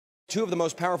Two of the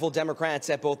most powerful Democrats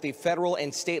at both the federal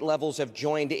and state levels have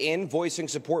joined in, voicing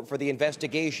support for the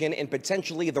investigation and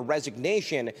potentially the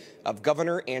resignation of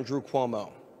Governor Andrew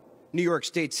Cuomo. New York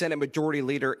State Senate Majority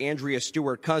Leader Andrea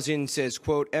Stewart-Cousins says,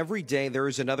 quote, "Every day there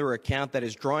is another account that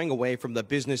is drawing away from the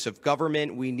business of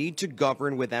government. We need to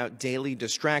govern without daily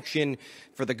distraction.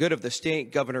 For the good of the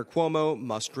state, Governor Cuomo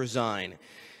must resign."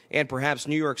 And perhaps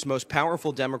New York's most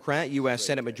powerful Democrat, U.S.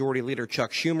 Senate Majority Leader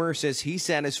Chuck Schumer, says he's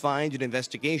satisfied an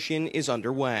investigation is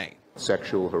underway.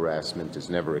 Sexual harassment is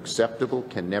never acceptable,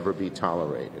 can never be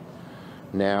tolerated.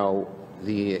 Now,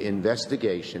 the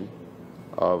investigation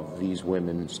of these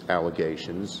women's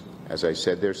allegations, as I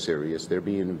said, they're serious. They're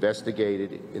being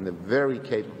investigated in the very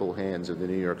capable hands of the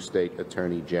New York State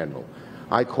Attorney General.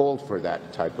 I called for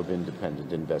that type of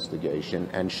independent investigation,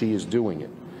 and she is doing it.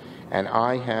 And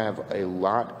I have a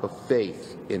lot of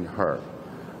faith in her.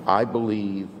 I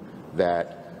believe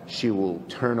that she will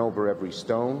turn over every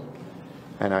stone,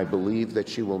 and I believe that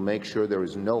she will make sure there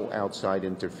is no outside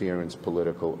interference,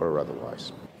 political or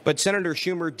otherwise. But Senator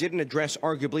Schumer didn't address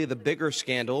arguably the bigger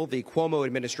scandal, the Cuomo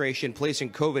administration placing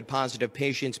COVID-positive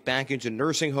patients back into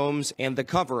nursing homes and the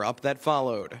cover-up that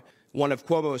followed. One of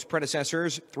Cuomo's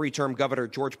predecessors, three-term Governor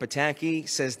George Pataki,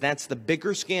 says that's the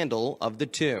bigger scandal of the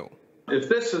two. If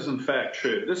this is in fact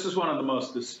true, this is one of the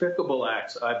most despicable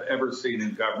acts I've ever seen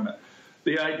in government.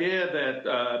 The idea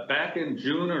that back in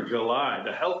June or July,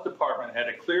 the health department had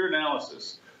a clear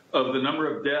analysis of the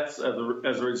number of deaths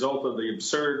as a result of the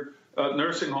absurd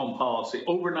nursing home policy,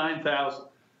 over 9,000.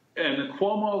 And the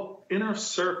Cuomo inner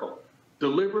circle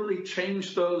deliberately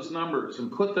changed those numbers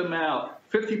and put them out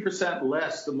 50%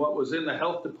 less than what was in the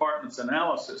health department's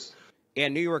analysis.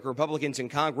 And New York Republicans in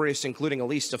Congress, including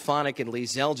Elise Stefanik and Lee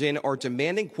Zeldin, are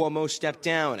demanding Cuomo step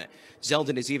down.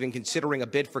 Zeldin is even considering a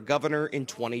bid for governor in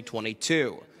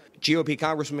 2022. GOP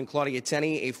Congresswoman Claudia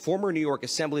Tenney, a former New York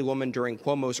Assemblywoman during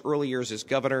Cuomo's early years as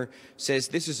governor, says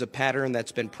this is a pattern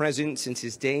that's been present since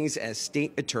his days as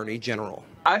state attorney general.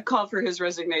 I've called for his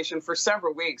resignation for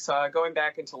several weeks, going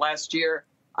back into last year.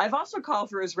 I've also called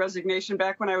for his resignation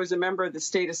back when I was a member of the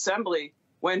state assembly,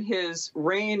 when his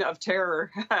reign of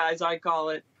terror, as I call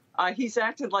it, he's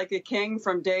acted like a king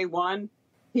from day one.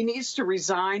 He needs to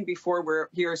resign before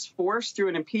he is forced through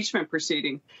an impeachment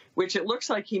proceeding, which it looks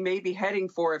like he may be heading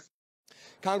for.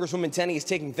 Congresswoman Tenney is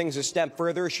taking things a step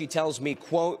further. She tells me,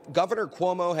 quote, "Governor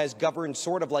Cuomo has governed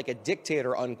sort of like a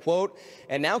dictator," unquote.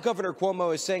 And now Governor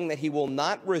Cuomo is saying that he will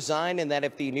not resign and that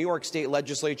if the New York State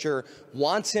legislature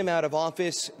wants him out of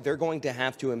office, they're going to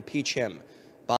have to impeach him.